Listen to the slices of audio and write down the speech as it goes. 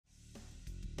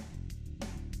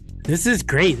This is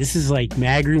great. This is like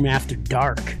Mag Room After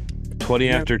Dark. 20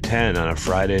 after 10 on a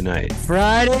Friday night.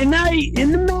 Friday night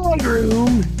in the Mag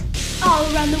Room. All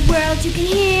around the world you can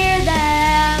hear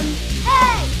them.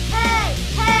 Hey, hey,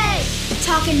 hey.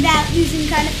 Talking about losing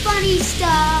kind of funny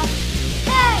stuff.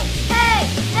 Hey, hey,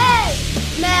 hey.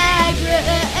 Mag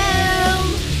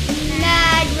Room.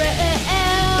 Mag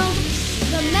Room.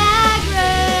 The Mag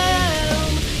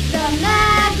Room. The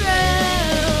Mag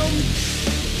Room.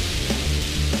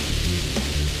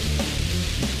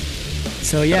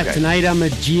 So yeah, Okay. Tonight I'm a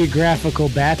geographical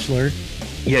bachelor.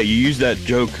 Yeah, you used that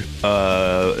joke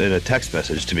in a text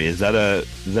message to me. Is that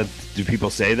do people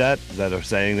say that? Is that a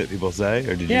saying that people say,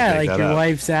 or did you Yeah, make like that your up?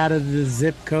 wife's out of the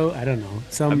zip code. I don't know.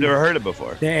 I've never heard it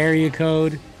before. The area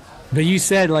code. But you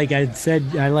said, like I said,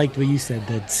 I liked what you said,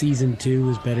 that season 2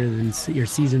 was better than your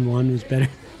season 1 was better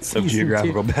than season Of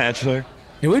Geographical 2. Bachelor.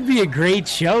 It would be a great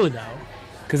show, though.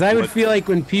 Because I would feel like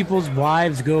when people's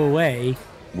wives go away,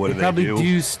 What they do probably they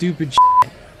do stupid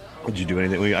shit. Did you do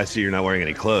anything? I see you're not wearing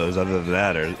any clothes. Other than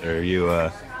that, are you?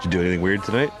 Did you do anything weird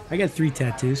tonight? I got 3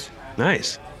 tattoos.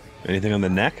 Nice. Anything on the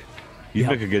neck? You'd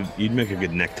Yep. make a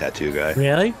good neck tattoo guy.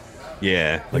 Really?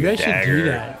 Yeah, like Maybe a I should dagger. do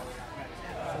that.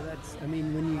 So that's, I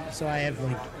mean, so I have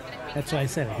like, that's why I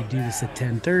said I could do this at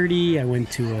 10:30. I went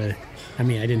to I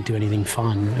didn't do anything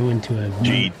fun. I went to a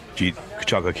Did you eat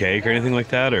chocolate cake or anything like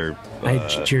that, or? I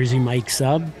had Jersey Mike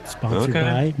sub, sponsored Okay.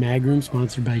 by Mag Room,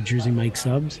 sponsored by Jersey Mike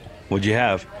subs. What'd you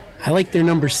have? I like their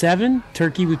number 7,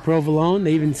 turkey with provolone.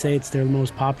 They even say it's their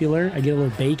most popular. I get a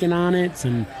little bacon on it,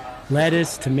 some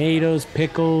lettuce, tomatoes,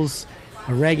 pickles,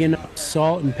 oregano,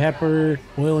 salt and pepper,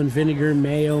 oil and vinegar,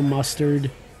 mayo, mustard.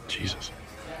 Jesus.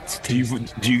 It's Do you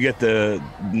tasty. get the?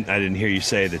 I didn't hear you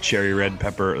say the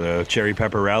cherry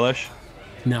pepper relish.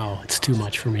 No, it's too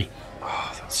much for me.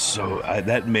 So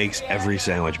that makes every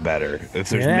sandwich better. If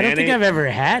there's Yeah, I mayonnaise, don't think I've ever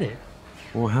had it.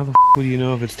 well, how the would you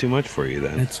know if it's too much for you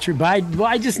then? That's true. But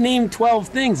I just named 12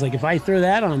 things. Like if I throw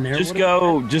that on there, Just what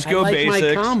go I like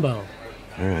basics. my combo.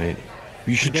 All right.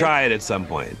 You should try it at some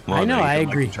point. Well, I know, you I don't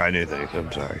like agree. to try new things.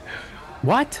 I'm sorry.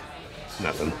 What?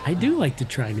 Nothing. I do like to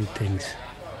try new things.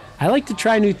 I like to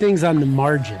try new things on the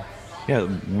margin. Yeah,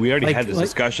 we already Like- had this like-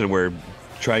 discussion where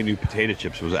trying new potato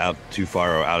chips was out too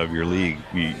far or out of your league.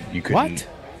 You couldn't. What?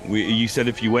 You said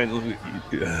if you went.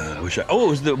 It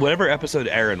was whatever episode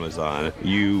Aaron was on.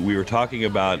 We were talking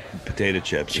about potato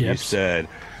chips. And you Chips. said,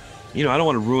 I don't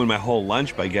want to ruin my whole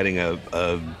lunch by getting a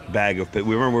bag of. We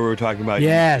remember we were talking about.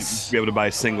 Yes. You'd be able to buy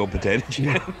single potato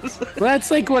chips. Well, that's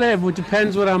like whatever. It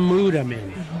depends what mood I'm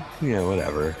in. Yeah,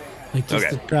 whatever. Like just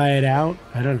Okay. to try it out.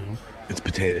 I don't know. It's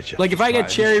potato chips. Like if I got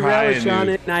Just cherry try relish a on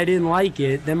new- it and I didn't like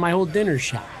it, then my whole dinner's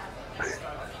shot.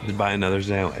 Just buy another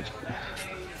sandwich.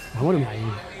 What am I,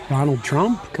 Donald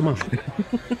Trump? Come on.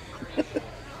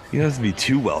 You don't have to be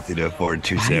too wealthy to afford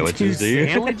 2 Buy sandwiches, 2 do you?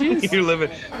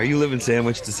 sandwiches? Are you living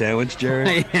sandwich to sandwich, Jared?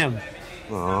 I am.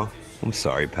 Aw, I'm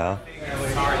sorry, pal.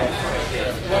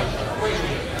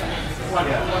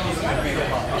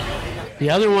 The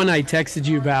other one I texted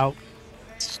you about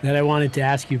that I wanted to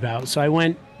ask you about. So I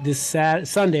went this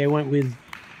Sunday. I went with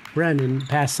Brendan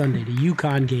past Sunday to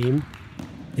UConn game.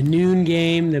 The noon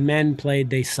game, the men played.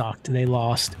 They sucked. They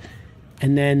lost.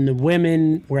 And then the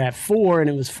women were at 4, and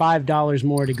it was $5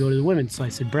 more to go to the women. So I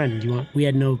said, Brendan, do you want? He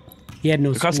had no.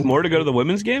 It costs school. more to go to the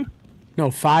women's game? No,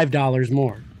 $5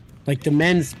 more. Like the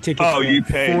men's ticket. Oh, for you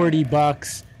paid-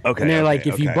 $40. Okay, And they're okay, like,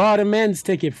 if you okay. bought a men's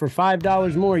ticket for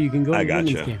 $5 more, you can go to I the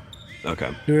women's gotcha. game.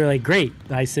 Okay. We were like, great.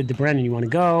 I said to Brendan, you want to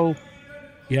go?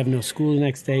 You have no school the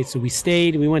next day. So we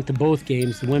stayed. We went to both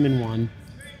games. The women won.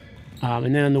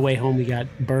 And then on the way home, we got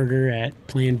burger at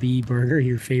Plan B Burger,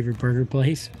 your favorite burger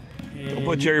place. Don't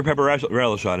put cherry pepper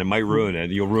relish on it. It might ruin it.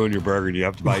 You'll ruin your burger and you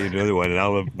have to buy you another one. And I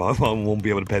won't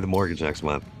be able to pay the mortgage next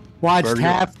month. Watched Burger-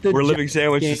 half the We're living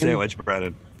sandwich to game, sandwich,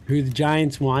 Brennan. who the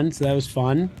Giants won, so that was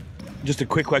fun. Just a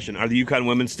quick question. Are the UConn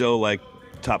women still like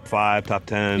top 5, top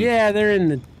 10? Yeah, they're in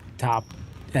the top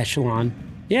echelon.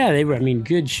 Yeah, they were,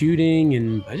 good shooting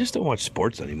and... I just don't watch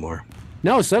sports anymore.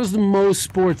 No, so that was the most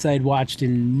sports I'd watched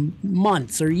in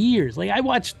months or years. Like, I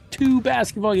watched 2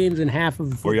 basketball games and half of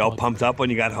the football. Were y'all pumped up when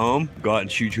you got home? Go out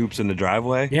and shoot hoops in the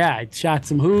driveway? Yeah, I shot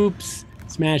some hoops,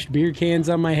 smashed beer cans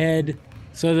on my head.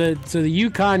 So the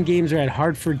UConn games are at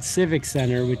Hartford Civic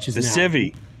Center, which is The now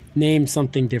Civvy. named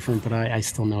something different, but I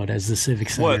still know it as the Civic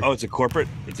Center. What? Oh, it's a corporate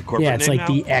yeah, it's name like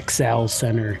now? the XL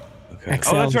Center. Okay.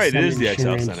 XL Oh, that's right. It is the XL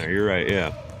Insurance. Center. You're right.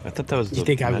 Yeah. I thought that was. You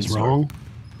think I was wrong?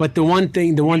 But the one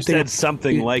thing, You said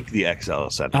something like the XL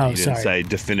Center. Oh, You didn't sorry. say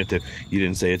definitive. You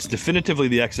didn't say it's definitively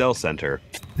the XL Center.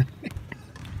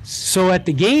 So at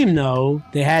the game, though,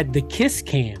 they had the Kiss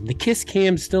Cam. The Kiss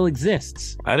Cam still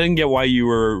exists. I didn't get why you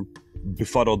were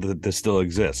befuddled that this still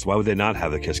exists. Why would they not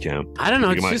have the kiss cam? I don't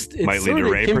know. Think It's just might lead to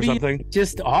rape or something.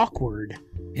 Just awkward.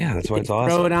 Yeah, that's why it's Throw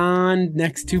awesome. it on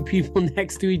next to people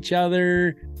next to each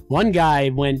other. One guy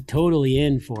went totally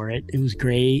in for it. It was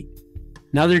great.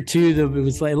 Another two,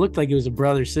 it looked like it was a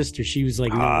brother sister. She was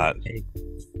like, Hot. no, okay.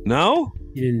 No?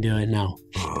 You didn't do it, no.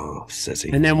 Oh,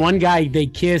 sissy. And then one guy, they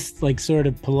kissed, like sort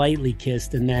of politely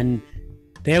kissed, and then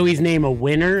they always name a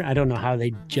winner. I don't know how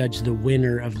they judge the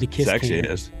winner of the kiss Sexy cam.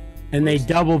 is. And they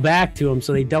double back to him,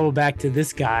 so they double back to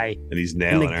this guy. And he's And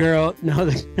nailing the her. girl, no,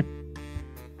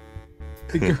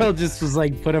 the girl just was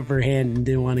like, put up her hand and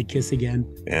didn't want to kiss again.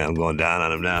 Yeah, I'm going down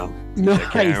on him now. Nice.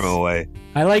 Take the camera away.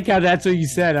 I like how that's what you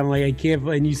said. I'm like, I can't.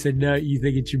 And you said, no, you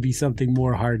think it should be something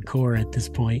more hardcore at this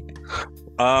point.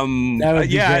 That would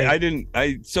be yeah, great. I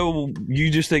didn't. So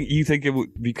you think it would,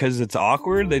 because it's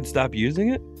awkward, they'd stop using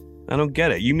it? I don't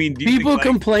get it. You mean People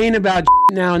complain about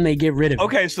now and they get rid of it.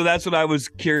 Okay, so that's what I was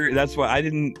curious. That's why I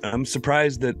didn't. I'm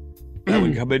surprised that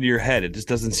would come into your head. It just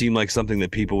doesn't seem like something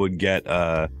that people would get.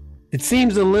 It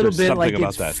seems a little There's bit something like about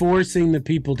it's that. forcing the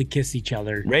people to kiss each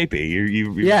other. Rapey.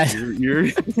 Yeah. You're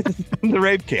the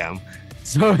rape cam.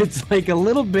 So it's like a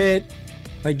little bit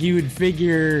like you would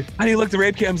figure Honey, look, the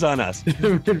rape cam's on us.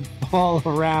 it would fall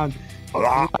around.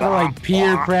 Like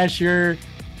peer pressure.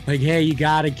 Like, hey, you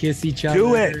gotta kiss each other.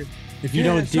 Do it. If you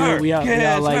don't Kiss do her. it, we all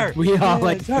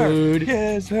like Kiss her. food.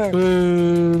 Kiss her.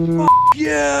 Food.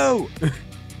 You.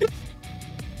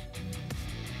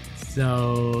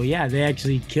 So yeah, they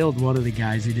actually killed one of the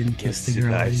guys who didn't kiss the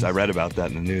girl. Nice. I read about that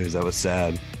in the news. That was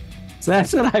sad. So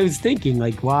that's what I was thinking.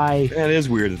 Like, why? Yeah, it is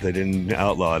weird that they didn't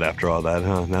outlaw it after all that,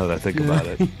 huh? Now that I think about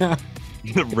it. Yeah.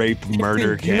 The rape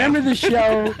murder Do you cam. remember the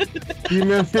show? Do you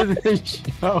remember the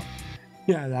show?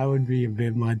 Yeah, that would be a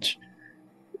bit much.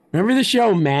 Remember the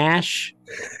show MASH?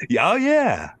 Yeah, oh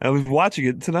yeah. I was watching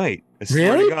it tonight. I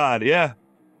swear Really? to God, yeah.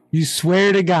 You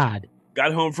swear to God.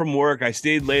 Got home from work. I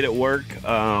stayed late at work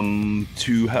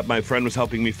to help. My friend was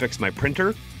helping me fix my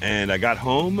printer, and I got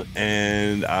home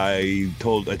and I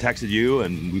texted you,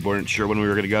 and we weren't sure when we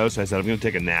were going to go, so I said I'm going to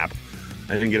take a nap.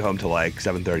 I didn't get home till like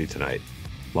 7:30 tonight.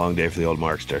 Long day for the old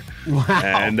Markster. Wow.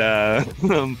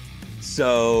 And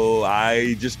so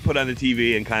I just put on the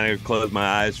TV and kind of closed my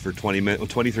eyes for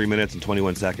 23 minutes and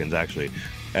 21 seconds, actually.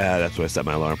 That's what I set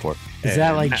my alarm for. Is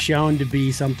that like shown to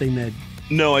be something that...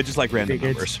 No, I just like random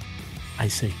Figured. numbers. I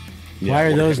see. Yeah, Why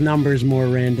are those numbers more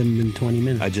random than 20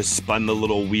 minutes? I just spun the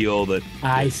little wheel that...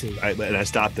 I see. And I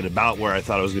stopped at about where I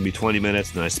thought it was going to be 20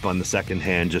 minutes, and I spun the second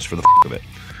hand just for the of it.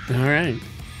 All right.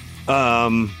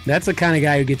 That's the kind of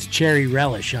guy who gets cherry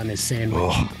relish on his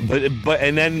sandwich. But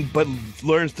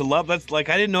learns to love. That's like,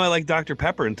 I didn't know I liked Dr.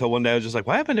 Pepper until one day I was just like,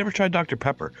 why have I never tried Dr.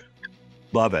 Pepper?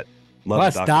 Love it.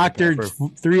 Plus, Dr. Pepper.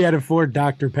 3 out of 4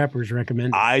 Dr. Peppers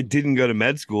recommended. I didn't go to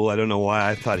med school. I don't know why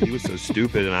I thought he was so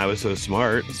stupid and I was so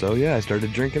smart. So yeah, I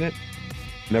started drinking it.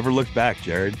 Never looked back,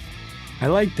 Jared. I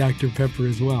like Dr. Pepper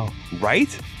as well.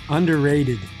 Right?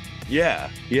 Underrated. Yeah.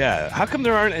 How come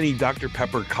there aren't any Dr.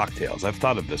 Pepper cocktails? I've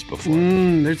thought of this before.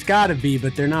 There's got to be,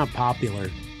 but they're not popular.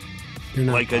 They're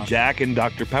not Like popular. a Jack and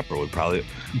Dr. Pepper would probably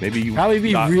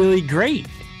be Doc- really great.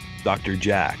 Dr.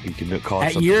 Jack. You can call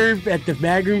it something. At the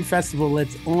Bagroom Festival,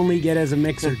 let's only get as a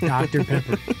mixer Dr.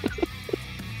 Pepper.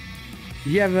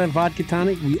 You have a vodka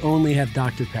tonic? We only have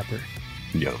Dr. Pepper.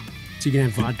 Yeah. So you can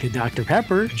have vodka Dr.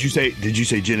 Pepper. Did you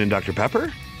say gin and Dr.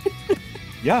 Pepper?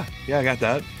 Yeah, I got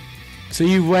that. So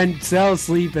you fell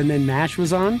asleep and then MASH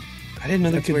was on? I didn't know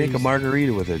they That's could where make a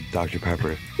margarita with a Dr.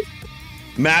 Pepper.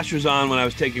 MASH was on when I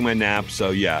was taking my nap,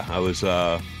 so yeah, I was,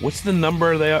 what's the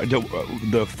number they are? The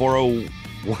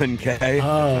 401k?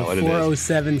 Oh,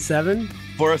 4077?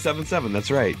 4077, that's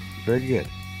right. Very good.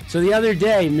 So the other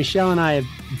day, Michelle and I had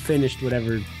finished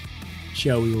whatever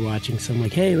show we were watching, so I'm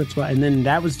like, hey, let's watch. And then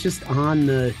that was just on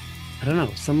I don't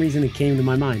know, some reason it came to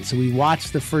my mind. So we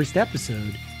watched the first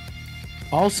episode.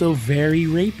 Also very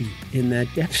rapey in that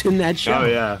show. Oh,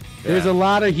 yeah. There's a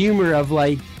lot of humor of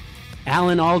like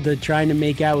Alan Alda trying to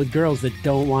make out with girls that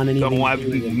don't want anything to do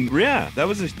with him. Yeah, that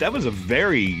was a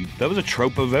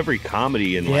trope of every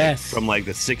comedy in from like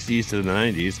the 60s to the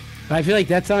 90s. But I feel like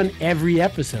that's on every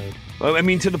episode. I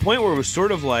mean, to the point where it was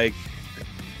sort of like,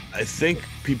 I think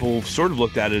people sort of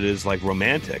looked at it as like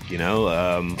romantic, you know.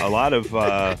 A lot of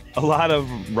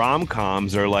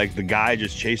rom-coms are like the guy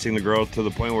just chasing the girl to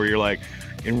the point where you're like,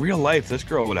 in real life, this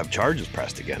girl would have charges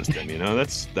pressed against him. You know,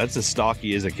 that's as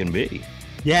stalky as it can be.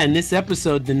 Yeah, in this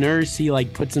episode, the nurse, he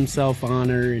like puts himself on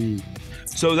her, and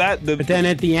so but then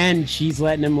at the end, she's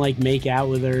letting him like make out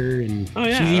with her, and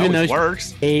even though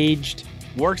works, she's aged.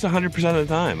 Works 100% of the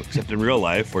time, except in real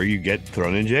life where you get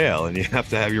thrown in jail and you have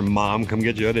to have your mom come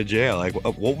get you out of jail. Like,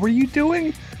 what were you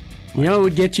doing? You know what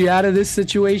would get you out of this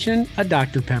situation? A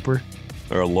Dr. Pepper.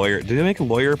 Or a lawyer. Did they make a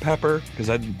lawyer pepper? Because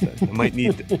I might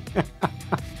need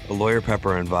a lawyer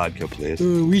pepper and vodka, please.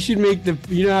 Ooh, we should make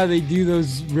you know how they do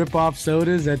those rip-off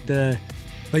sodas at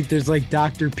there's like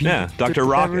Dr. Pepper. Yeah, Dr.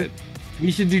 Rocket.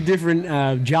 We should do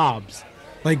different jobs.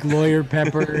 Like lawyer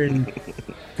pepper and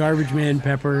garbage man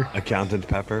pepper. Accountant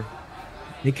pepper.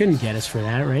 They couldn't get us for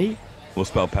that, right? We'll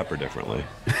spell pepper differently.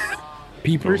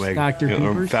 Peepers, Dr. Peepers.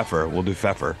 Or Pfeffer. We'll do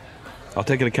Pfeffer. I'll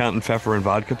take an accountant Pfeffer and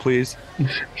vodka, please.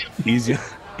 Easy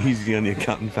on the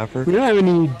accountant Pfeffer. We don't have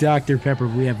any Dr. Pepper.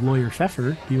 We have lawyer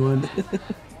Pfeffer. Do you want?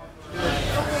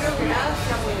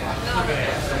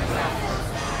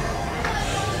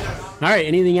 All right.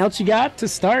 Anything else you got to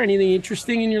start? Anything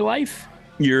interesting in your life?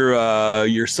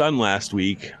 Your son last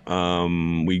week.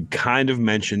 We kind of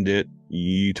mentioned it.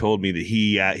 You told me that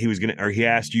he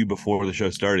asked you before the show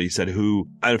started. He said,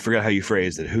 I forgot how you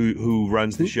phrased it. Who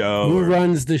runs the show? Who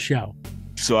runs the show?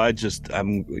 So I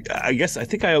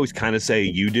think I always kind of say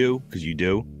you do, because you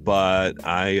do, but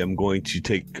I am going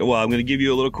to I'm going to give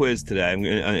you a little quiz today.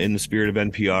 In the spirit of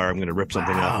NPR, I'm going to rip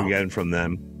something up again from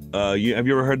them. Have you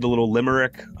ever heard the little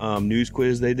limerick news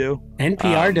quiz they do?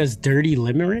 NPR does dirty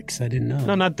limericks? I didn't know.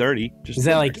 No, not dirty. Just is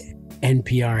that limericks. Like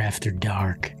NPR After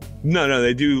Dark? No,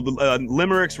 they do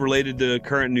limericks related to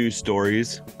current news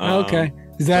stories. Okay.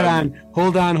 Is that on?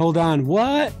 Hold on.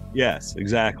 What? Yes,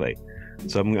 exactly.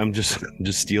 So I'm just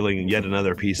stealing yet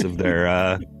another piece of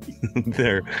their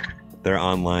their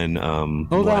online.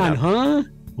 Hold on, huh?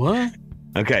 What?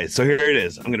 Okay, so here it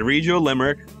is. I'm going to read you a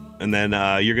limerick, and then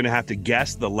you're going to have to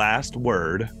guess the last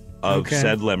word of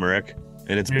said limerick.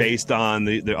 And it's based on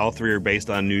all three are based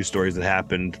on news stories that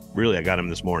happened. Really, I got them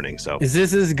this morning. So is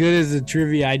this as good as the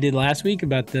trivia I did last week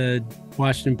about the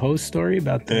Washington Post story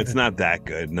about the? It's not that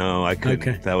good. No, I couldn't.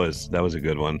 Okay. That was a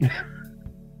good one.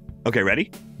 Okay,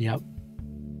 ready? Yep.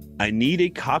 I need a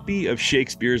copy of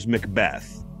Shakespeare's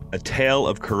Macbeth, a tale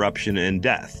of corruption and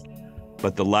death,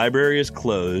 but the library is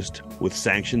closed with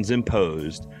sanctions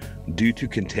imposed due to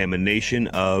contamination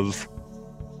of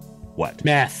what?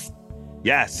 Meth.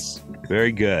 Yes,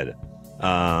 very good. You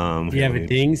have a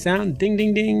ding sound? Ding,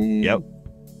 ding, ding. Yep.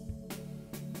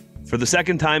 For the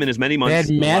second time in as many months,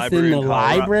 they had meth in the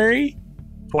library?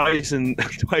 Twice in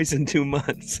 2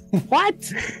 months. What?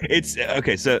 It's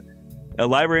okay. So, a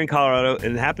library in Colorado,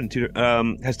 and it happened to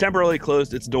has temporarily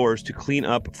closed its doors to clean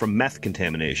up from meth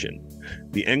contamination.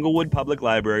 The Englewood Public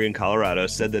Library in Colorado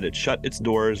said that it shut its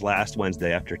doors last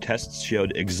Wednesday after tests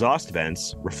showed exhaust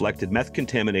vents reflected meth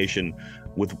contamination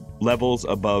with levels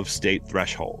above state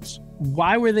thresholds.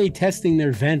 Why were they testing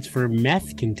their vents for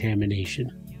meth contamination?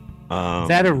 Is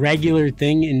that a regular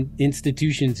thing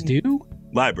institutions do?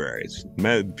 Libraries.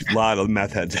 A lot of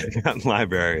meth heads out in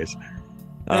libraries.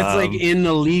 That's like in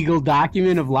the legal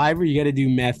document of library. You got to do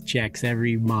meth checks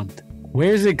every month.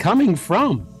 Where's it coming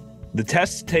from? The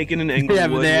tests taken in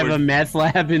Englewood. They have a meth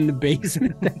lab in the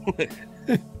basement.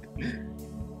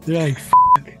 They're like,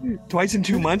 twice in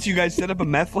 2 months, you guys set up a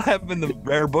meth lab in the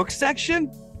rare books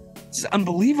section? It's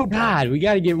unbelievable. God, we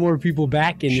got to get more people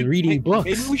back in reading books.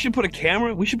 Maybe we should put a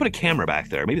camera. We should put a camera back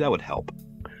there. Maybe that would help.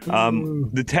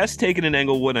 The tests taken in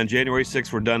Englewood on January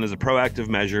 6th were done as a proactive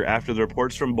measure after the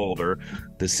reports from Boulder,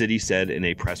 the city said in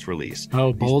a press release.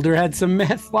 Oh, Boulder had some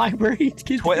meth library?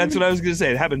 That's what I was going to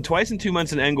say. It happened twice in 2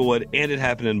 months in Englewood, and it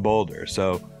happened in Boulder.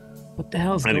 So, what the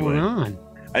hell's going on?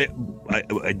 I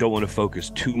don't want to focus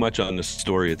too much on the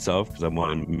story itself because I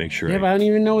want to make sure. Yeah, but I don't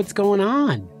even know what's going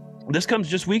on. This comes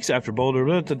just weeks after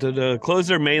Boulder closed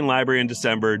their main library in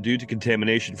December due to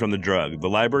contamination from the drug. The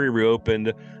library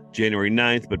reopened January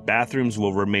 9th, but bathrooms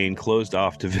will remain closed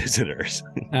off to visitors.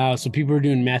 Oh, so people are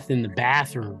doing meth in the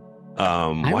bathroom.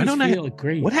 Why don't I?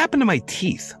 Great. What happened to my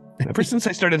teeth? Ever since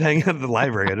I started hanging out at the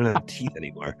library, I don't have teeth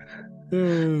anymore. All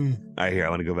right, here, I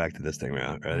want to go back to this thing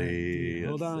now. Ready?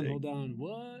 Hold on.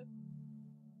 What?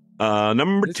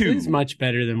 Number this 2 is much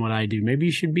better than what I do. Maybe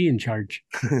you should be in charge.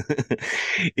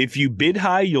 If you bid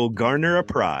high, you'll garner a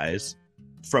prize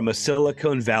from a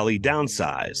Silicon Valley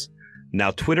downsize. Now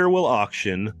Twitter will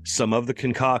auction some of the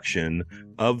concoction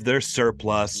of their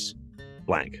surplus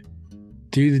blank.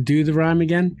 Do the rhyme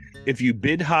again? If you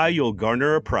bid high, you'll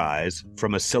garner a prize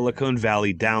from a Silicon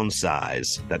Valley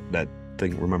downsize. That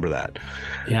thing, remember that.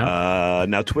 Yeah.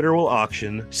 Now Twitter will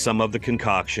auction some of the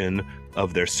concoction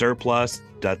of their surplus.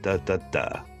 What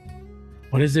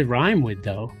does it rhyme with,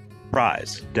 though?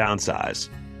 Prize, downsize.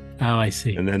 Oh, I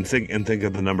see. And then think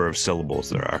of the number of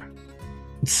syllables there are.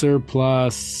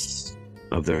 Surplus.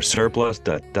 Of their surplus.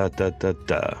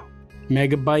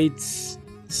 Megabytes.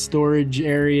 Storage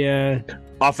area.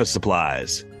 Office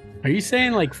supplies. Are you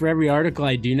saying like for every article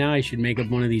I do now, I should make up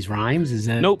one of these rhymes? Is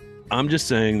that Nope. I'm just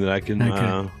saying that I can.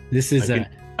 Okay. This is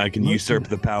I can usurp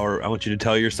the power. I want you to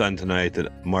tell your son tonight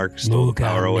that Mark stole the Mooga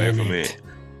power away from me. minute.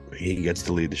 He gets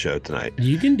to lead the show tonight.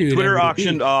 You can do it. Twitter every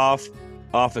auctioned week. off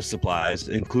office supplies,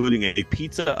 including a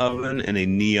pizza oven and a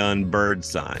neon bird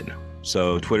sign.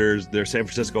 So their San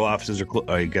Francisco offices are,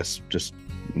 I guess, just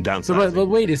downsizing. So, but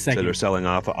wait a So second. they're selling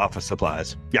off office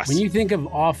supplies. Yes. When you think of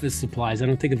office supplies, I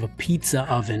don't think of a pizza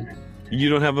oven. You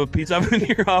don't have a pizza oven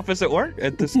in your office at work?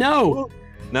 At this? No,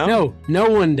 No? no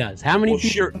one does. How many Well,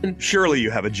 people? surely you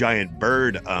have a giant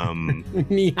bird Neon bird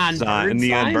neon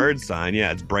sign? bird sign.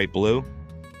 Yeah, it's bright blue.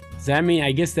 Does that mean?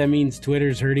 I guess that means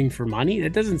Twitter's hurting for money.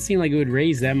 That doesn't seem like it would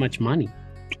raise that much money.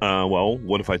 Well,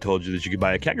 what if I told you that you could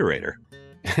buy a kegerator?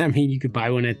 I mean, you could buy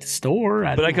one at the store.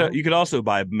 You could also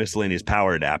buy miscellaneous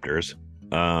power adapters.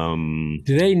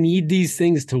 Do they need these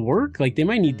things to work? Like they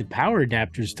might need the power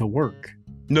adapters to work.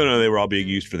 No, they were all being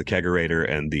used for the kegerator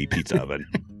and the pizza oven.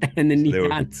 And the They were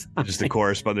neon sign. Just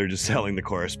they're just selling the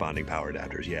corresponding power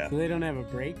adapters. Yeah. So they don't have a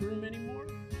break room anymore?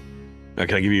 Can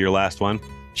I give you your last one?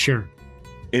 Sure.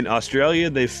 In Australia,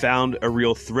 they found a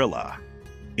real thriller.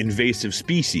 Invasive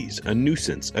species, a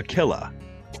nuisance, a killer.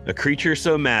 A creature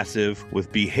so massive,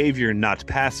 with behavior not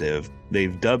passive,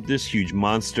 they've dubbed this huge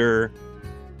monster.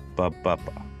 I'm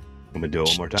gonna do it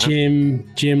one more time.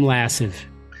 Jim Lassive.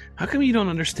 How come you don't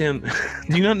understand?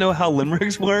 Do you not know how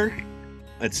limericks work?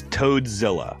 It's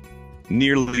Toadzilla.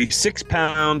 Nearly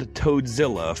 6-pound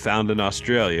Toadzilla found in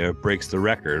Australia breaks the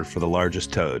record for the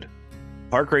largest toad.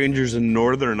 Park rangers in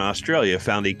northern Australia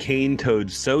found a cane toad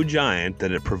so giant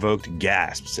that it provoked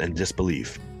gasps and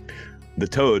disbelief. The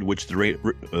toad, which the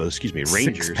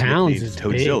rangers 6 pounds nicknamed is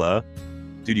Toadzilla.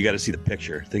 Dude, you got to see the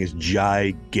picture. The thing is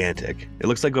gigantic. It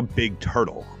looks like a big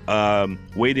turtle.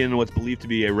 Weighed in what's believed to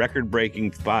be a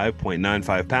record-breaking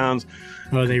 5.95 pounds.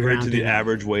 Oh, they compared to rounded the it.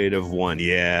 average weight of 1.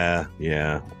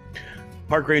 Yeah.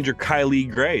 Park ranger Kylie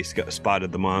Gray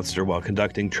spotted the monster while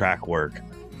conducting track work.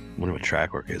 I wonder what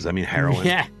track work is. I mean, heroin.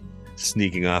 Yeah.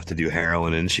 Sneaking off to do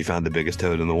heroin, and she found the biggest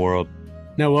toad in the world.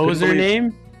 No, what was her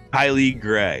name? Kylie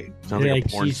Gray. Sounds They're like a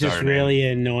like, porn she's star just name. really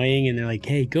annoying, and they're like,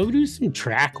 "Hey, go do some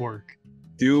track work.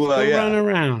 Do Go yeah. run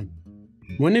around."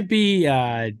 Wouldn't it be?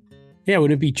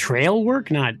 Wouldn't it be trail work,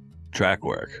 not Track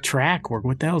work. track work?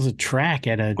 What the hell's a track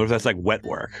at a? What if that's like wet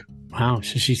work? Wow,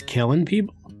 so she's killing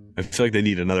people. I feel like they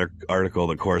need another article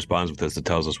that corresponds with this that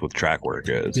tells us what track work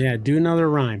is. Yeah, do another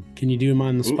rhyme. Can you do them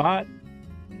on the Ooh. spot?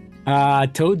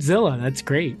 Toadzilla. That's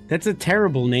great. That's a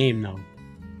terrible name, though.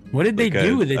 What did they Like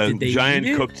do with it? a Did they giant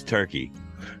eat it? cooked turkey.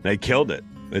 They killed it.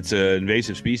 It's an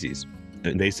invasive species.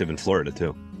 Invasive in Florida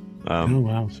too. Oh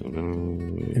wow!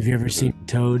 Have you ever seen a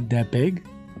toad that big?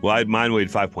 Well, mine weighed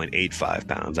 5.85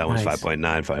 pounds. That one's Nice.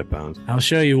 5.95 pounds. I'll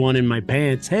show you one in my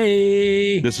pants.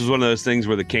 Hey! This was one of those things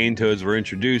where the cane toads were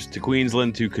introduced to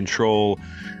Queensland to control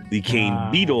the cane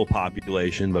Wow. beetle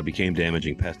population, but became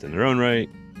damaging pests in their own right.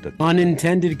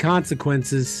 Unintended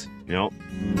consequences. You know.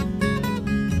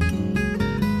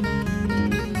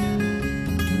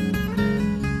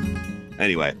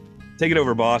 Anyway, take it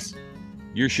over, boss.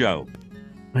 Your show.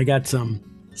 I got some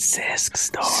Sisk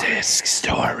stories.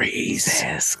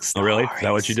 Sisk Oh, really? Is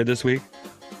that what you did this week?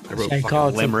 I wrote Should I call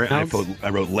it fucking limerick. I something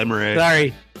else? wrote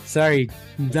limerick. Sorry,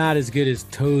 not as good as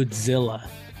Toadzilla.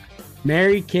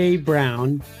 Mary Kay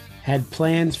Brown had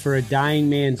plans for a dying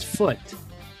man's foot,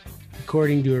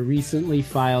 according to a recently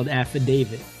filed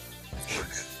affidavit.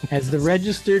 As the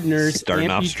registered nurse Starting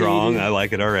off strong. I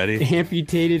like it already.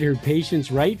 amputated her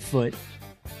patient's right foot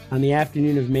on the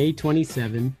afternoon of May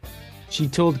 27, she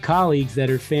told colleagues that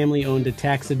her family owned a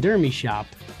taxidermy shop.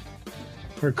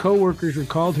 Her co-workers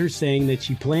recalled her saying that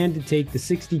she planned to take the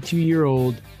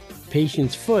 62-year-old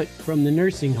patient's foot from the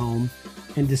nursing home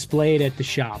and display it at the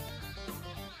shop.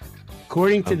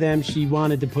 According to them, she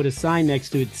wanted to put a sign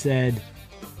next to it that said,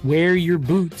 "Wear your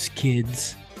boots,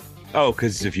 kids." Oh,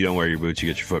 because if you don't wear your boots, you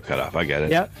get your foot cut off. I get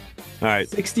it. Yep. All right.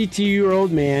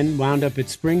 62-year-old man wound up at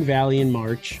Spring Valley in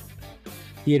March.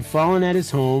 He had fallen at his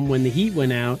home when the heat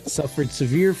went out, suffered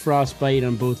severe frostbite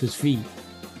on both his feet.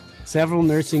 Several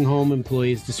nursing home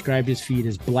employees described his feet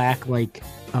as black like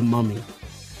a mummy.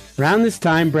 Around this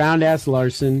time, Brown asked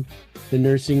Larson, the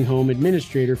nursing home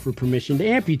administrator, for permission to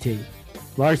amputate.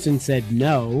 Larson said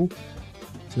no,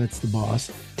 so that's the boss,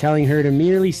 telling her to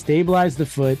merely stabilize the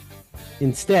foot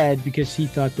instead because he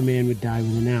thought the man would die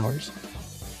within hours.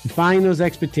 Defying those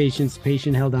expectations, the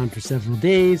patient held on for several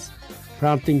days,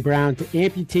 prompting Brown to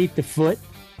amputate the foot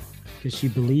because she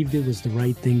believed it was the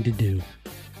right thing to do.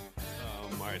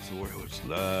 All right.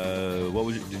 So what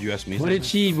was? Did you ask me? What something? did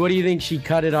she? What do you think she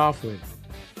cut it off with?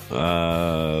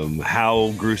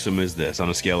 How gruesome is this on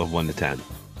a scale of 1 to 10?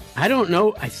 I don't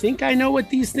know. I think I know what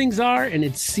these things are, and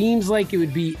it seems like it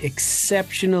would be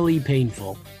exceptionally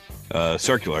painful.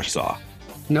 Circular saw.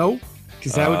 No,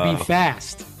 because that would be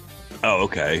fast. Oh,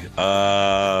 okay.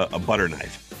 A butter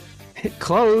knife.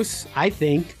 Close, I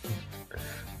think.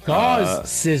 Gauze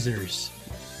scissors.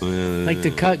 Like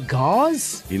to cut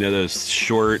gauze? You know those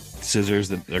short scissors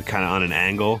that are kind of on an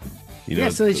angle? You know,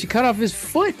 So they should cut off his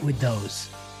foot with those.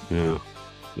 Yeah.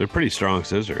 They're pretty strong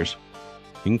scissors.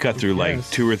 You can cut through like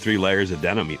 2 or 3 layers of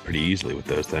denim meat pretty easily with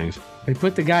those things. They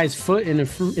put the guy's foot in a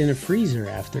freezer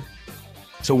after.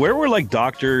 So where were like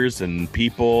doctors and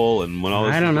people and when all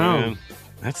this? I don't know. Man?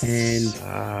 That's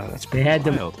They had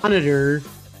wild. to monitor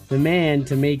the man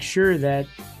to make sure that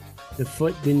the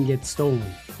foot didn't get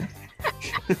stolen.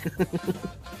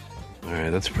 All right,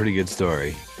 that's a pretty good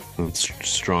story. That's a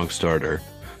strong starter.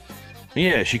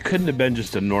 Yeah, she couldn't have been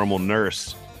just a normal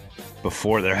nurse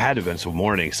before. There had to have been some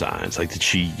warning signs. Like, did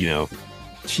she,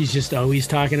 She's just always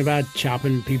talking about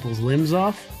chopping people's limbs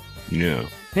off. Yeah.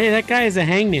 Hey, that guy has a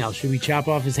hangnail. Should we chop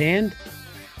off his hand?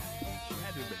 She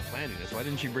had to have been planning this. Why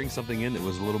didn't she bring something in that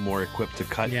was a little more equipped to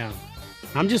cut? Yeah.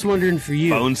 I'm just wondering for you.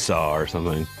 Bone saw or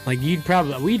something. Like we'd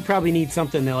probably need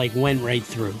something that like went right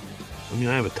through. I mean,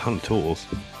 I have a ton of tools.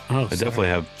 Oh, I definitely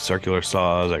have circular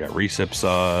saws. I got recip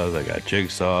saws. I got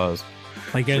jigsaws.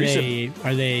 Like are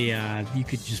they you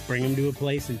could just bring them to a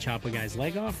place and chop a guy's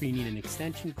leg off, or you need an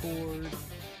extension cord?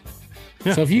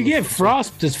 Yeah. So if you get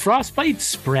does frostbite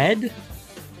spread?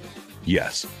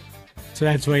 Yes. So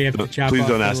that's why you have to chop Please off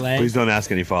don't the ask. leg? Please don't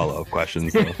ask any follow-up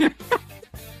questions. Though.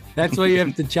 That's why you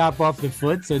have to chop off the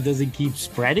foot so it doesn't keep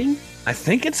spreading? I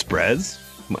think it spreads.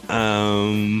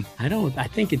 I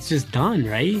think it's just done,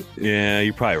 right? Yeah,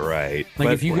 you're probably right. Like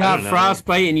But if you I got don't know.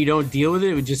 frostbite and you don't deal with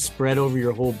it, it would just spread over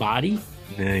your whole body.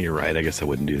 Yeah, you're right. I guess I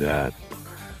wouldn't do that.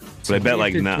 So But I bet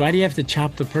why do you have like to- Why do you have to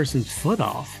chop the person's foot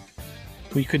off?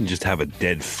 Well, you couldn't just have a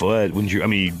dead foot, wouldn't you? I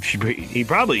mean, he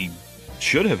probably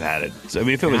should have had it. So, I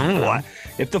mean, if it was I don't know. black,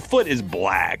 if the foot is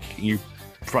black, you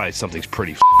probably something's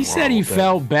pretty. He said he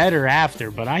felt better after,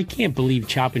 but I can't believe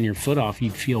chopping your foot off,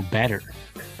 you'd feel better.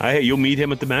 You'll meet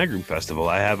him at the Magrum Festival.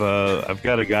 I've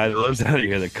got a guy that lives out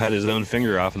here that cut his own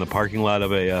finger off in the parking lot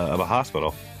of a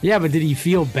hospital. Yeah, but did he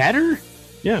feel better?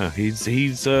 Yeah, he's he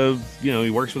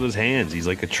works with his hands. He's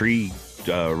like a tree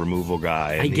removal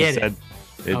guy. And I get he said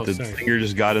the sorry. finger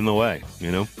just got in the way,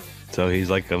 So he's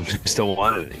like, I just don't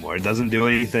want it anymore. It doesn't do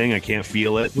anything. I can't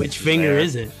feel it. Which finger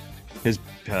is it? His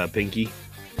pinky.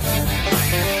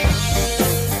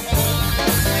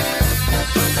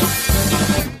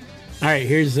 All right,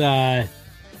 here's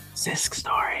Sisk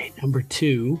story number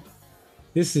 2.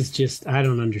 This is just, I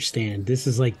don't understand. This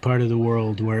is like part of the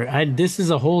world where this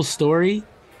is a whole story,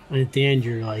 and at the end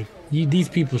you're like, these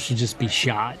people should just be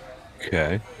shot.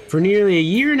 Okay. For nearly a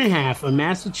year and a half, a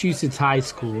Massachusetts high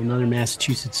school, another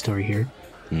Massachusetts story here,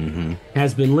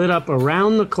 has been lit up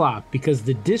around the clock because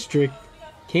the district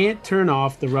can't turn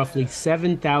off the roughly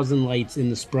 7,000 lights in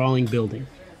the sprawling building.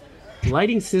 The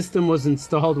lighting system was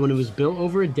installed when it was built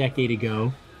over a decade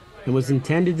ago and was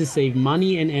intended to save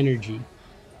money and energy.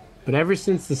 But ever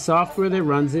since the software that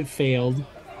runs it failed,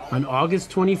 on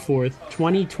August 24th,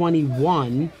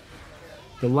 2021,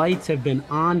 the lights have been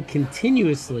on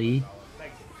continuously,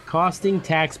 costing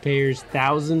taxpayers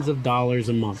thousands of dollars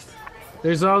a month.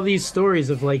 There's all these stories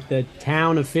of like the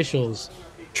town officials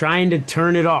trying to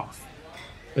turn it off,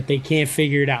 but they can't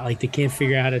figure it out. Like they can't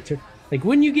figure out how to turn. Like,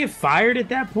 wouldn't you get fired at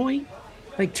that point?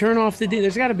 Like, turn off the.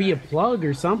 There's got to be a plug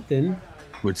or something.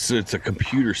 It's a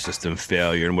computer system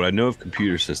failure, and what I know of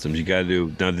computer systems, you got to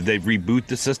do. Now, did they reboot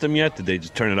the system yet? Did they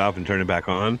just turn it off and turn it back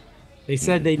on? They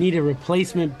said they need a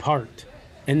replacement part,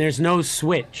 and there's no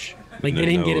switch. Like they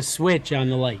didn't get a switch on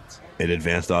the lights. And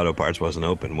Advanced Auto Parts wasn't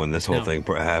open when this whole thing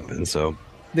happened, so.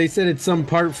 They said it's some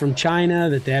part from China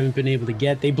that they haven't been able to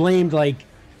get. They blamed like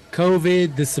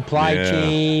COVID, the supply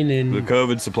chain, and the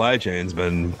COVID supply chain's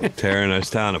been tearing us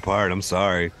town apart. I'm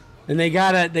sorry. And they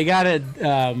got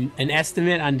an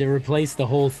estimate on to replace the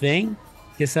whole thing.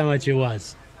 Guess how much it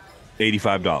was?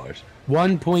 $85.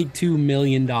 $1.2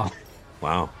 million.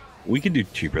 Wow. We could do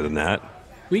cheaper than that.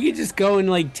 We could just go and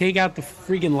like take out the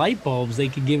freaking light bulbs. They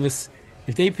could give us,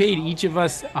 if they paid each of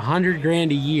us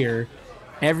 $100,000 a year,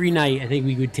 every night. I think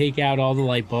we would take out all the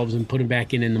light bulbs and put them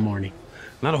back in the morning.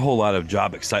 Not a whole lot of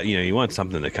job excitement. You want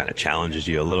something that kind of challenges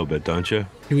you a little bit, don't you?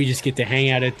 Do we just get to hang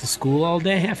out at the school all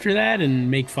day after that and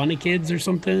make fun of kids or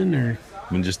something? Or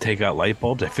And just take out light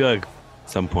bulbs? I feel like at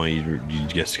some point you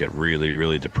just get really,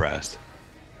 really depressed.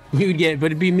 we would get, but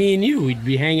it'd be me and you. We'd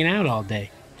be hanging out all day.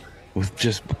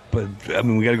 But I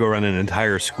mean, we got to go around an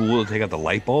entire school to take out the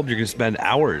light bulbs. You're gonna spend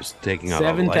hours taking out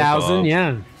all the light bulbs. 7,000,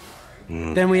 yeah.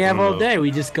 Then we have all day.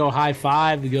 We just go high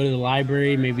five. We go to the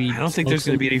library. Maybe I don't think there's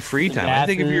going to be any free time. I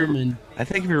think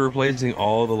if you're replacing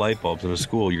all the light bulbs in a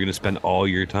school, you're going to spend all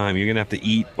your time. You're going to have to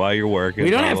eat while you're working. We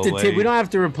don't have to. We don't have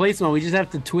to replace them. We just have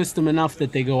to twist them enough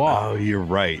that they go off. Oh, you're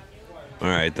right. All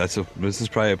right, this is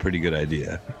probably a pretty good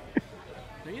idea.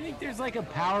 Do you think there's like a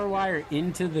power wire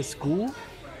into the school?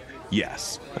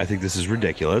 Yes, I think this is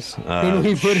ridiculous. Can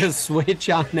we put a switch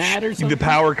on that or something? The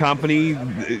power company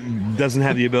doesn't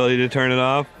have the ability to turn it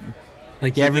off.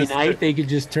 Like every night they could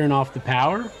just turn off the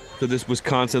power? So this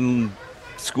Wisconsin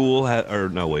school,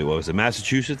 what was it?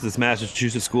 Massachusetts? This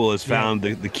Massachusetts school has found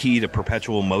the key to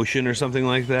perpetual motion or something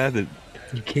like that. That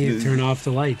you can't turn off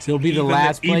the lights. It'll be the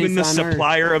last place even the on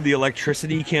supplier Earth. of the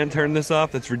electricity can't turn this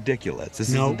off. That's ridiculous. This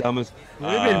is the dumbest. It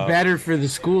would have been better for the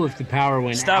school if the power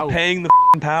went out. Stop paying the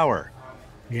power.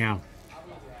 Yeah.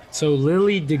 So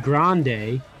Lily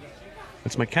DeGrande.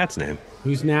 That's my cat's name.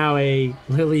 Who's now a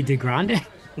Lily DeGrande?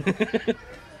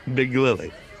 Big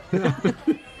Lily.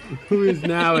 Who is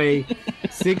now a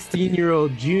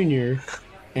 16-year-old junior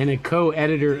and a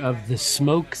co-editor of The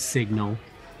Smoke Signal,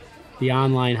 the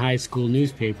online high school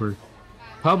newspaper,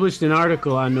 published an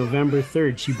article on November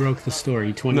 3rd. She broke the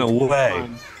story. No way.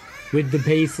 With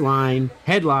the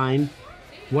headline,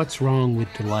 "What's Wrong with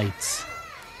the Lights?"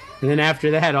 And then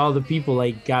after that, all the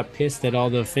people got pissed at all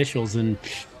the officials, and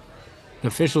the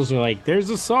officials are like, "There's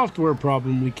a software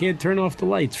problem. We can't turn off the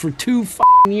lights for 2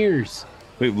 years."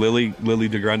 Wait, Lily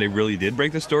DeGrande really did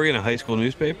break the story in a high school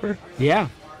newspaper? Yeah.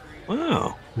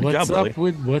 Wow. What's up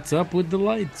with the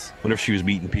lights? Wonder if she was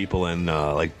meeting people in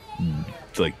like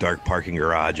dark parking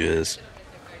garages.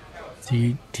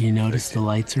 Do you notice the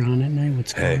lights are on at night?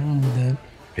 What's going on with that?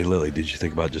 Hey Lily, did you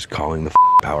think about just calling the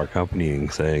power company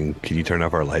and saying, "Can you turn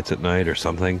off our lights at night or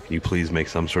something? Can you please make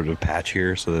some sort of patch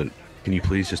here so that can you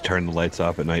please just turn the lights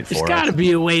off at night for us?" There's got to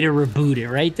be a way to reboot it,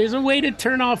 right? There's a way to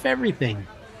turn off everything.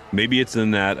 Maybe it's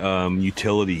in that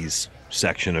utilities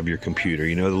section of your computer.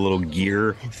 You know, the little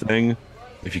gear thing?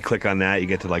 If you click on that, you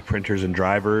get to printers and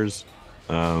drivers.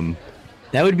 That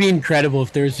would be incredible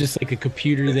if there was just a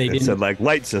computer it said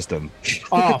light system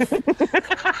off.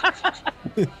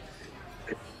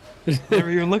 Never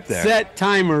even looked there. Set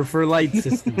timer for light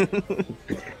system.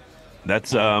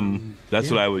 That's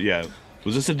what I would. Yeah.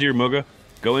 Was this a Dear Mooga?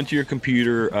 Go into your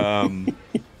computer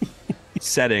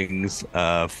settings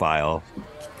file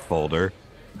folder.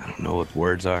 I don't know what the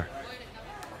words are.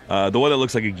 The one that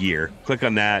looks like a gear. Click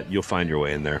on that. You'll find your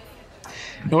way in there.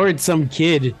 Or it's some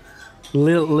kid,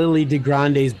 Lily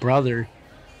DeGrande's brother.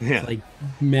 Yeah.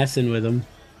 Messing with him.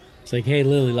 It's like, "Hey,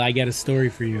 Lily, I got a story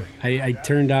for you. I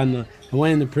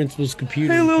went in the principal's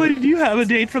computer." "Hey, Lily, do you have a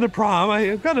date for the prom?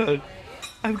 I've got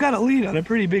a lead on a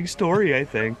pretty big story, I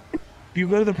think. If you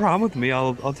go to the prom with me,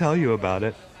 I'll tell you about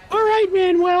it." "All right,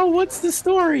 Manuel, what's the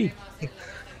story?"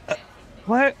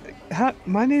 "What?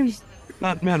 My name's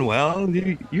not Manuel.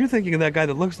 You're thinking of that guy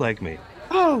that looks like me."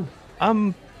 "Oh,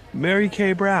 I'm Mary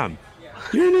Kay Brown."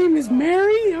 "Your name is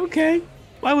Mary? Okay."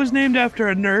 "I was named after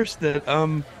a nurse that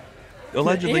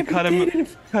allegedly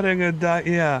cutting a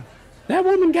yeah." "That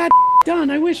woman got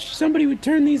done. I wish somebody would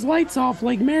turn these lights off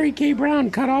like Mary Kay Brown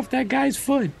cut off that guy's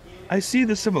foot." "I see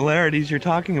the similarities you're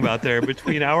talking about there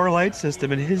between our light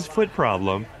system and his foot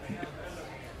problem.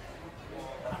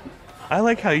 I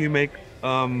like how you make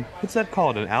what's that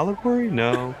called? An allegory?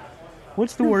 No.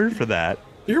 What's the word for that?"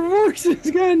 "Your voice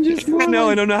has gotten just more No,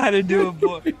 I don't know how to do a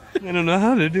voice. I don't know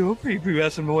how to do a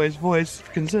prepubescent boy's voice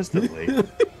consistently."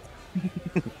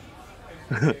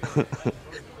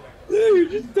 You're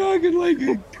just talking like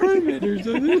a Kermit or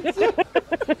something.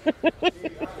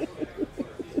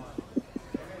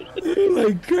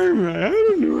 Like Kermit, I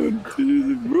don't know what to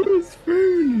do. The voice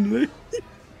phone.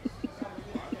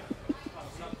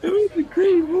 That was a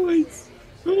great voice.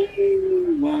 Oh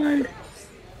my.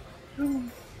 Oh.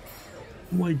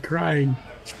 I'm crying.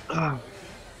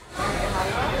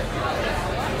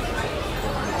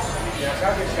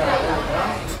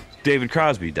 David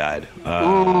Crosby died.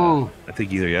 I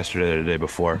think either yesterday or the day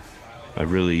before. He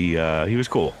was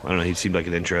cool. I don't know. He seemed like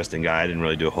an interesting guy. I didn't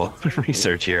really do a whole lot of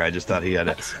research here. I just thought he had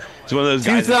it's one of those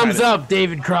guys. 2 thumbs up,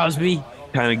 David Crosby.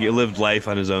 Kind of lived life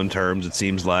on his own terms, it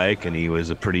seems like, and he was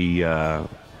a pretty.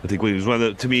 I think he was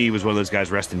to me, he was one of those guys.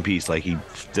 Rest in peace. He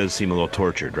does seem a little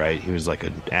tortured, right? He was like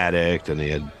an addict, and he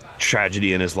had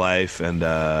tragedy in his life, but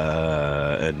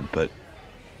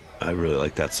I really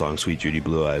like that song, "Sweet Judy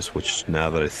Blue Eyes," which,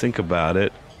 now that I think about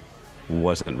it,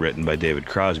 wasn't written by David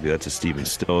Crosby. That's a Stephen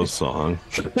Stills song.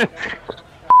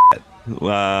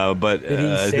 But did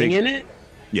he sing in it?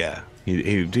 Yeah,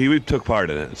 He took part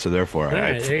in it, so therefore, All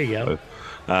right, there you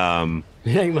go. My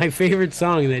favorite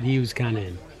song that he was kind of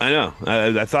in. I know.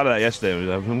 I thought of that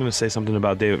yesterday. I'm going to say something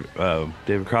about David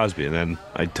Crosby, and then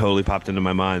I totally popped into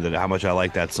my mind that how much I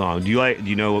like that song. Do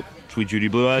you know Sweet Judy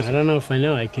Blue Eyes? I don't know if I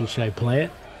know. Should I play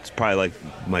it? It's probably like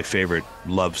my favorite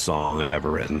love song I've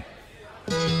ever written.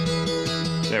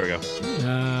 There we go.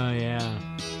 Oh yeah.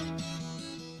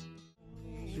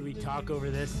 Should we talk over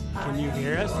this? Can you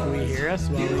hear us? Can we hear us?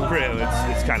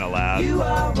 It's kind of loud.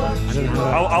 I don't know.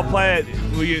 I'll play it.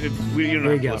 You don't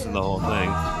have to listen to the whole thing.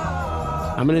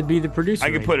 I'm gonna be the producer. I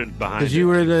can put it behind. Because you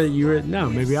were no.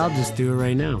 Maybe I'll just do it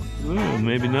right now.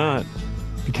 Maybe not.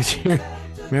 Because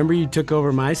remember you took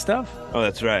over my stuff. Oh,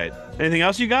 that's right. Anything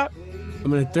else you got? I'm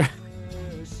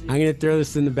gonna throw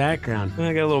this in the background.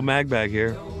 I got a little mag bag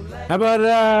here. How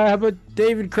about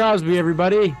David Crosby,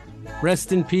 everybody?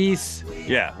 Rest in peace.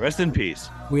 Yeah, rest in peace.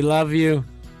 We love you.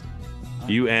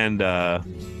 You and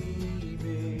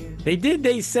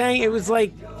They sang. It was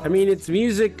like, I mean, it's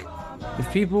music.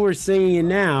 If people were singing it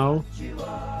now,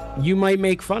 you might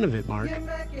make fun of it, Mark.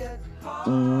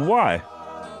 Why?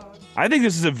 I think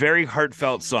this is a very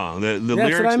heartfelt song. The That's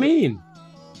lyrics. what I mean.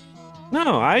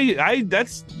 No, I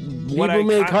that's what People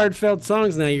make heartfelt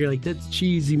songs now. You're like, that's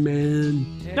cheesy,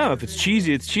 man. No, if it's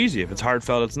cheesy, it's cheesy. If it's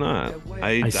heartfelt, it's not.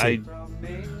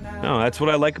 No, that's what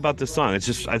I like about this song. It's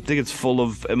just, I think it's full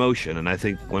of emotion, and I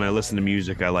think when I listen to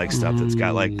music, I like stuff that's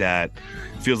got like that.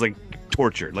 It feels like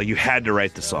tortured, like you had to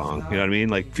write the song. You know what I mean?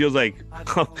 Like, feels like,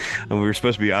 and we were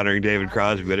supposed to be honoring David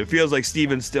Crosby, but it feels like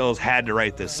Stephen Stills had to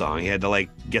write this song. He had to like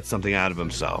get something out of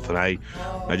himself, and I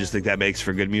just think that makes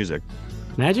for good music.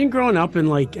 Imagine growing up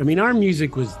in our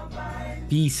music was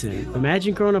decent.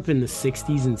 Imagine growing up in the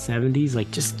 60s and 70s,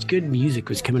 like just good music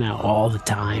was coming out all the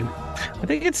time. I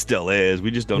think it still is.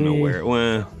 We just don't know where.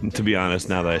 Well, to be honest,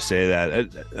 now that I say that,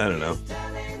 I don't know.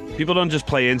 People don't just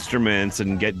play instruments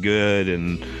and get good,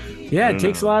 and yeah, it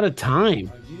takes a lot of time.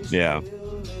 Yeah,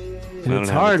 and it's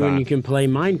hard when you can play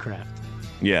Minecraft.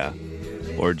 Yeah,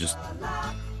 or just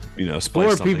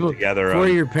splice something together. Before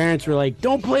your parents were like,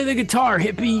 "Don't play the guitar,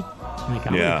 hippie." Like,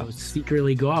 I'm yeah. gonna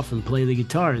secretly go off and play the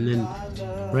guitar and then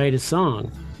write a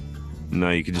song. No,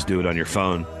 you could just do it on your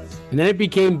phone. And then it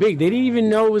became big. They didn't even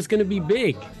know it was going to be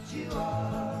big.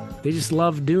 They just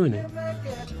loved doing it.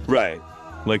 Right.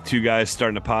 Like two guys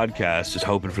starting a podcast, just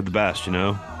hoping for the best,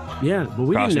 Yeah, but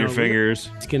we crossing didn't know your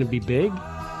fingers. It's going to be big.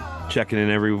 Checking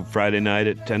in every Friday night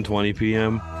at 10:20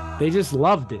 p.m. They just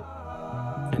loved it.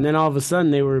 And then all of a sudden,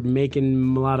 they were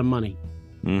making a lot of money.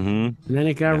 Mm-hmm. And then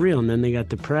it got real, and then they got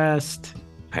depressed.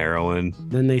 Heroin.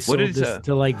 Then they sold this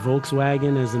to like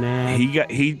Volkswagen as an ad.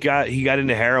 He got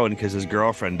into heroin because his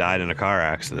girlfriend died in a car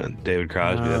accident. David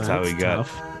Crosby. That's how he got.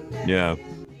 Tough. Yeah.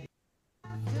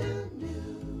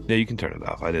 Yeah, you can turn it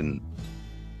off. I didn't.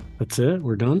 That's it.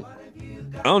 We're done.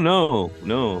 Oh no.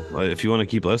 If you want to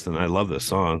keep listening, I love this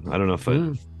song. I don't know if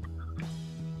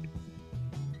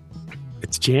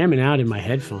it's jamming out in my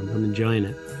headphones. I'm enjoying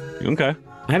it. Okay.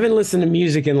 I haven't listened to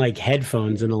music in like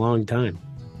headphones in a long time.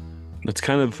 That's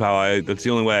kind of how that's the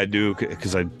only way I do,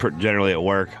 because I generally at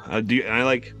work. But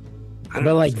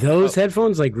like those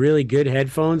headphones, like really good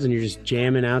headphones, and you're just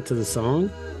jamming out to the song.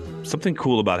 Something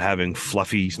cool about having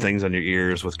fluffy things on your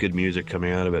ears with good music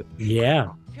coming out of it.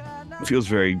 Yeah. It feels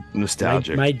very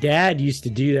nostalgic. My dad used to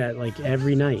do that like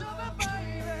every night.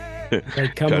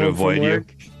 Like come Trying to home avoid from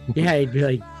work. you. Yeah, he'd be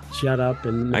like, shut up.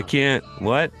 And I can't.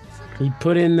 What? He'd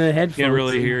put in the headphones. Can't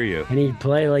really hear you. And he'd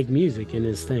play like music in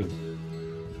his thing.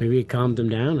 Maybe it calmed him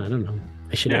down. I don't know.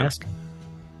 I should ask him.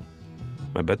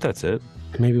 I bet that's it.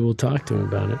 Maybe we'll talk to him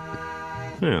about it.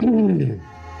 Yeah.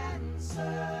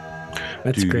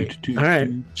 That's great. All right.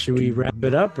 Should we wrap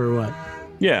it up or what?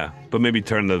 Yeah, but maybe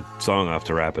turn the song off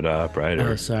to wrap it up, right?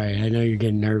 Oh, sorry. I know you're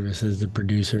getting nervous as the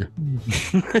producer.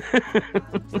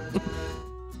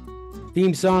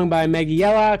 Theme song by Maggie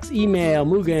Yellox. Email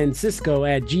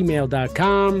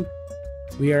moogaandsisko@gmail.com.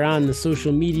 We are on the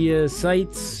social media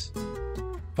sites.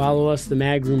 Follow us, the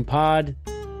Magroom Pod.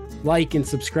 Like and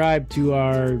subscribe to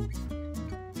our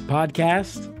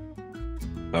podcast.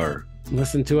 Or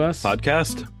listen to us.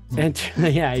 Podcast? And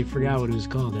yeah, I forgot what it was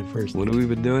called at first. What have we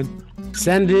been doing?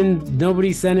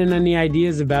 Nobody send in any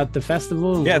ideas about the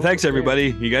festival. Yeah, thanks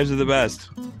everybody. You guys are the best.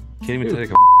 Can't even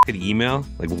take a fucking email.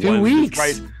 Like 2 weeks.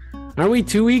 Right. Aren't we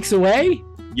 2 weeks away?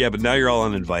 Yeah, but now you're all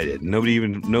uninvited. Nobody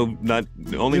even not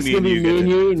only Just me and you. Me and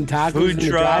you eating tacos in the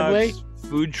driveway.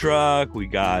 Food truck. We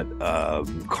got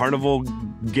carnival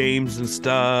games and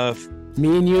stuff.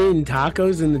 Me and you eating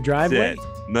tacos in the driveway. That's it.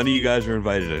 None of you guys are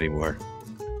invited anymore.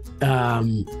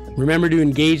 Remember to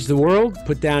engage the world.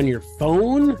 Put down your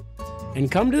phone. And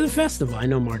come to the festival. I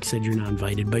know Mark said you're not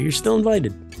invited, but you're still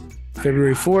invited.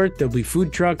 February 4th, there'll be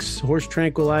food trucks, horse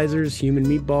tranquilizers, human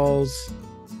meatballs.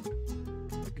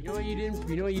 You know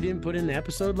what you didn't put in the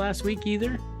episode last week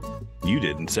either? You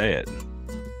didn't say it.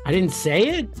 I didn't say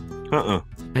it?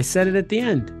 I said it at the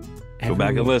end. Go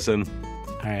back and listen.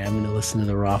 All right, I'm going to listen to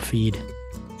the raw feed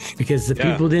because the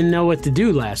people didn't know what to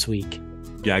do last week.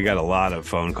 Yeah, I got a lot of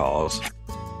phone calls.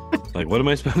 Like, what am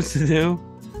I supposed to do?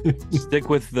 Stick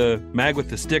with the mag with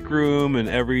the stick room and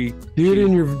every. Do it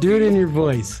in your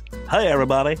voice. Hi,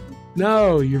 everybody.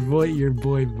 No, your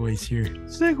boy voice here.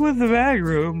 Stick with the mag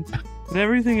room, and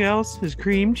everything else is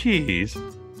cream cheese.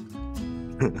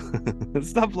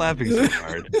 Stop laughing so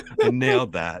hard. I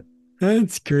nailed that.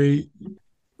 That's great.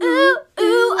 Ooh,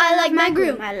 ooh, I like my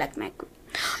groom. I like my groom.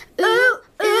 Ooh,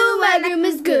 ooh, my groom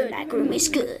is good. My groom is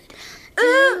good.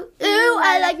 Ooh, ooh,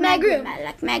 I like my groom. I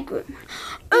like my groom.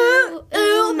 Ooh,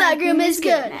 ooh, my groom is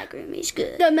good. My groom is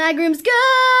good. My groom's good.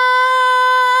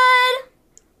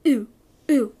 Ooh,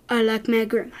 ooh, I like my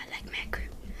groom. I like my groom.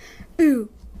 Ooh,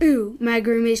 ooh, my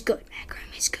groom is good. My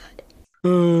groom is good.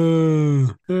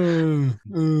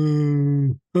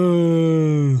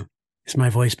 Is my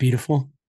voice beautiful?